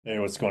Hey,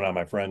 what's going on,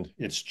 my friend?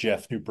 It's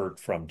Jeff Newbert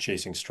from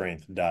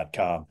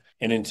ChasingStrength.com.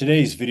 And in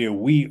today's video,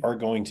 we are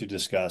going to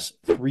discuss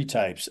three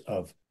types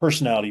of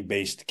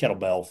personality-based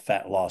kettlebell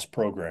fat loss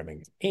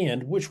programming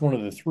and which one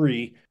of the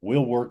three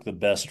will work the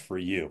best for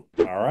you.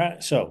 All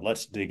right, so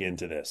let's dig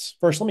into this.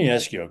 First, let me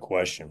ask you a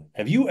question.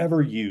 Have you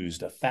ever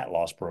used a fat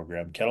loss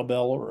program,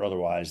 kettlebell or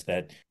otherwise,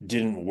 that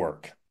didn't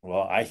work?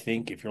 Well, I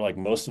think if you're like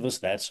most of us,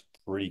 that's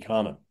pretty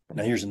common.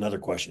 Now, here's another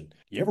question.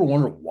 You ever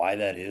wonder why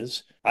that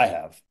is? I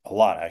have a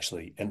lot,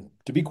 actually. And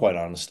to be quite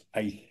honest,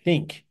 I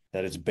think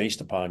that it's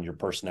based upon your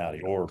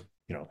personality or,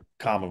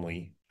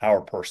 commonly our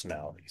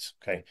personalities.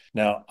 Okay.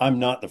 Now, I'm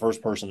not the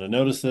first person to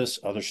notice this.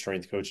 Other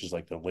strength coaches,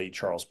 like the late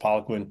Charles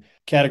Poliquin,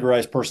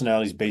 categorize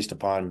personalities based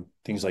upon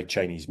things like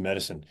Chinese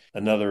medicine.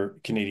 Another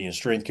Canadian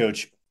strength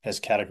coach has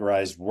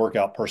categorized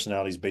workout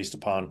personalities based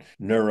upon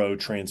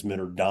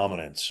neurotransmitter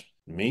dominance.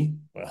 Me?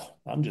 Well,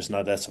 I'm just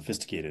not that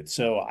sophisticated.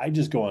 So I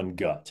just go on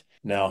gut.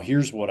 Now,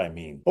 here's what I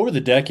mean. Over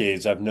the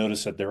decades, I've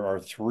noticed that there are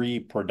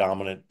three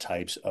predominant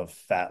types of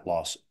fat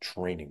loss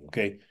training.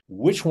 Okay.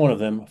 Which one of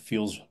them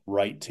feels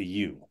right to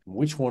you?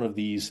 Which one of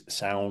these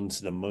sounds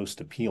the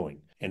most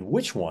appealing? And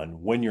which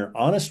one, when you're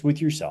honest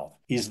with yourself,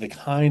 is the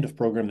kind of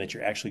program that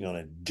you're actually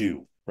going to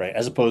do? Right.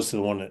 As opposed to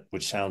the one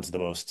which sounds the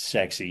most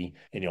sexy,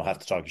 and you'll have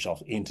to talk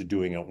yourself into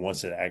doing it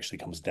once it actually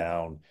comes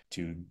down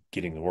to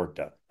getting the work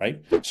done.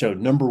 Right. So,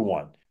 number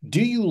one,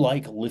 do you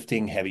like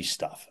lifting heavy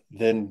stuff?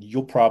 Then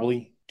you'll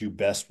probably do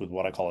best with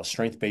what I call a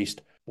strength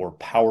based or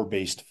power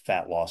based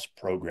fat loss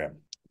program.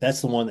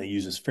 That's the one that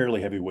uses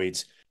fairly heavy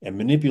weights and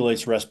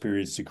manipulates rest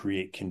periods to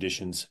create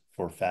conditions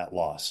for fat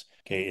loss.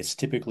 Okay, it's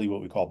typically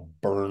what we call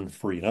burn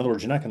free. In other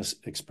words, you're not going to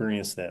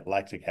experience that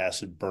lactic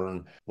acid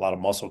burn, a lot of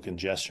muscle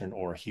congestion,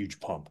 or a huge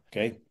pump.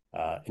 Okay.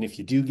 And if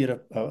you do get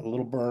a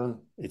little burn,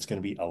 it's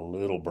going to be a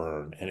little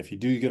burn. And if you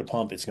do get a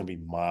pump, it's going to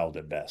be mild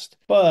at best.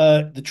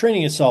 But the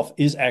training itself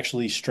is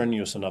actually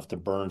strenuous enough to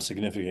burn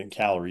significant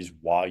calories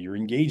while you're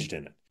engaged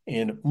in it.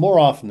 And more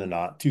often than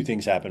not, two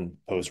things happen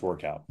post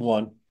workout.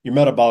 One, your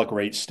metabolic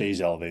rate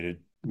stays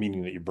elevated,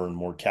 meaning that you burn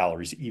more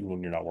calories even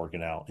when you're not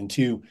working out. And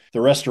two,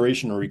 the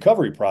restoration or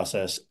recovery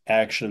process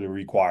actually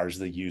requires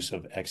the use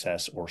of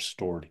excess or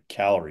stored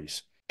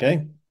calories.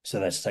 Okay. So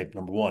that's type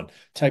number one.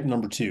 Type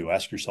number two,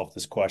 ask yourself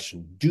this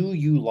question. Do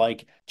you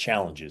like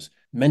challenges,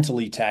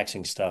 mentally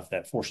taxing stuff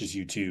that forces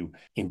you to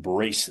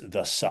embrace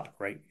the suck,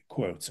 right?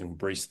 Quotes,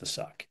 embrace the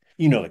suck.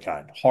 You know the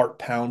kind, heart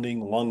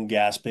pounding, lung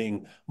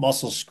gasping,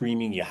 muscles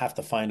screaming. You have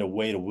to find a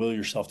way to will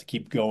yourself to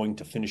keep going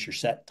to finish your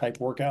set type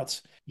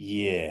workouts.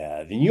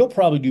 Yeah, then you'll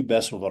probably do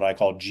best with what I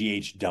call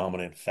GH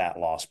dominant fat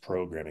loss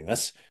programming.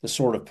 That's the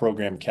sort of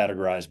program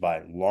categorized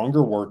by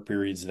longer work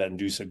periods that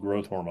induce a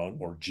growth hormone,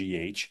 or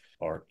GH,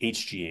 or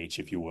HGH,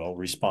 if you will,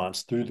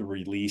 response through the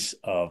release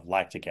of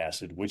lactic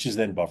acid, which is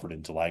then buffered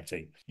into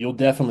lactate. You'll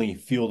definitely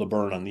feel the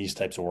burn on these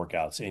types of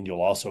workouts, and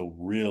you'll also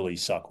really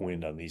suck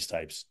wind on these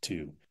types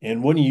too.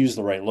 And when you use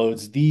the right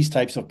loads, these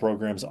types of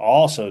programs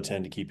also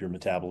tend to keep your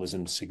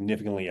metabolism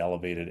significantly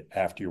elevated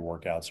after your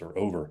workouts are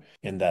over.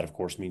 And that, of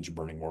course, means you're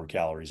burning more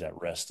calories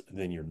at rest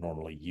than you're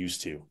normally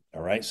used to.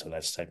 All right, so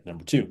that's type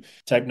number two.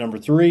 Type number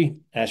three,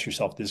 ask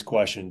yourself this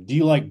question. Do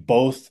you like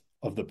both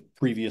of the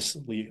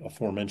previously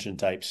aforementioned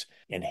types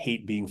and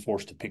hate being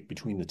forced to pick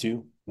between the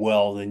two?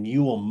 Well, then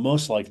you will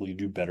most likely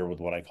do better with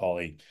what I call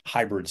a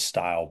hybrid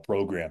style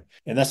program.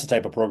 And that's the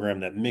type of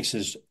program that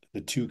mixes the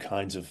two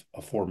kinds of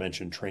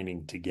aforementioned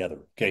training together.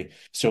 Okay.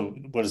 So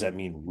what does that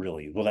mean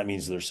really? Well, that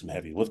means there's some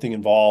heavy lifting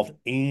involved,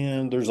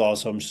 and there's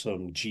also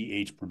some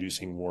GH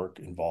producing work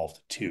involved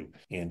too.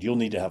 And you'll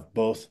need to have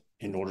both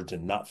in order to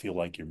not feel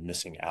like you're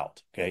missing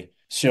out. Okay.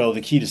 So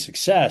the key to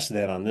success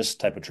then on this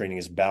type of training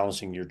is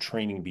balancing your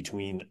training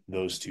between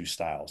those two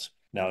styles.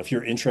 Now, if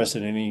you're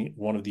interested in any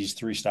one of these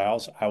three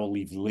styles, I will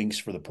leave links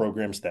for the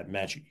programs that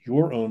match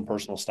your own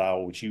personal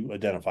style, which you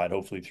identified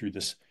hopefully through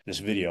this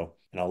video.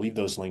 And I'll leave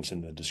those links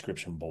in the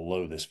description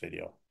below this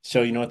video.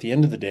 So, at the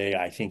end of the day,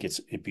 I think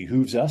it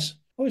behooves us.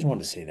 I always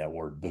wanted to say that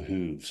word,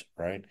 behooves,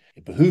 right?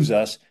 It behooves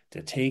us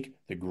to take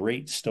the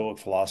great Stoic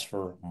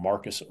philosopher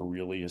Marcus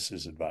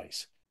Aurelius's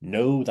advice.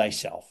 Know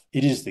thyself.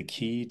 It is the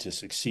key to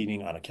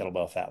succeeding on a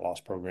kettlebell fat loss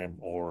program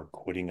or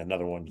quitting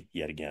another one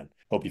yet again.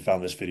 Hope you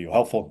found this video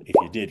helpful. If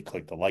you did,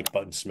 click the like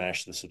button,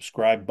 smash the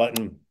subscribe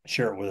button,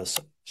 share it with us,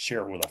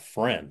 share it with a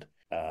friend.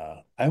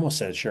 I almost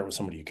said share it with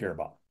somebody you care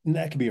about. And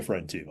that could be a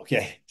friend too.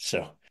 Okay.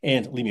 So,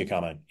 and leave me a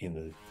comment in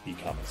the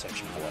comment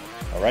section below.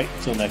 All right.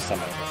 Until next time,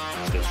 my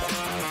friend. Stay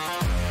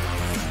strong.